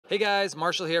Hey guys,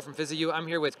 Marshall here from PhysioU. I'm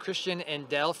here with Christian and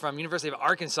Dell from University of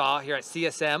Arkansas here at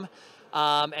CSM.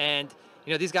 And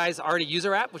you know, these guys already use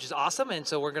our app, which is awesome, and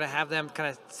so we're gonna have them kind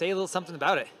of say a little something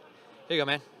about it. Here you go,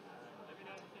 man.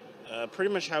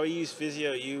 Pretty much how we use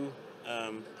PhysioU,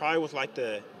 probably with like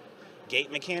the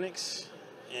gait mechanics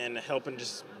and helping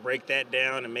just break that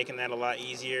down and making that a lot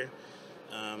easier,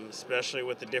 especially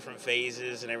with the different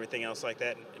phases and everything else like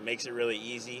that. It makes it really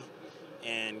easy,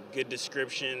 and good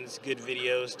descriptions, good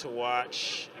videos to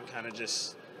watch, and kind of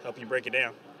just help you break it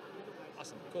down.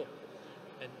 Awesome, cool.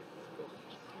 And cool.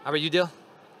 How about you, Dhielan?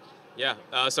 Yeah,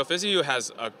 so PhysioU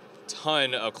has a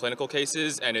ton of clinical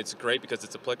cases, and it's great because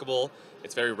it's applicable,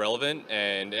 it's very relevant,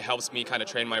 and it helps me kind of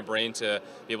train my brain to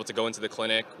be able to go into the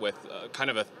clinic with kind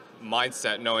of a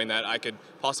mindset knowing that I could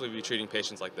possibly be treating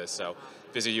patients like this. So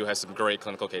PhysioU has some great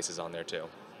clinical cases on there too.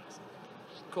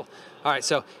 Cool. All right,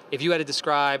 so if you had to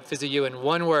describe PhysioU in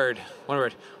one word,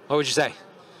 what would you say?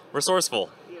 Resourceful.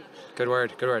 Good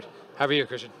word, good word. How about you,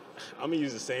 Christian? I'm gonna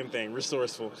use the same thing,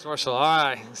 resourceful. Resourceful, all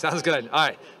right, sounds good. All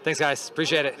right, thanks guys,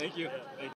 appreciate it. Thank you.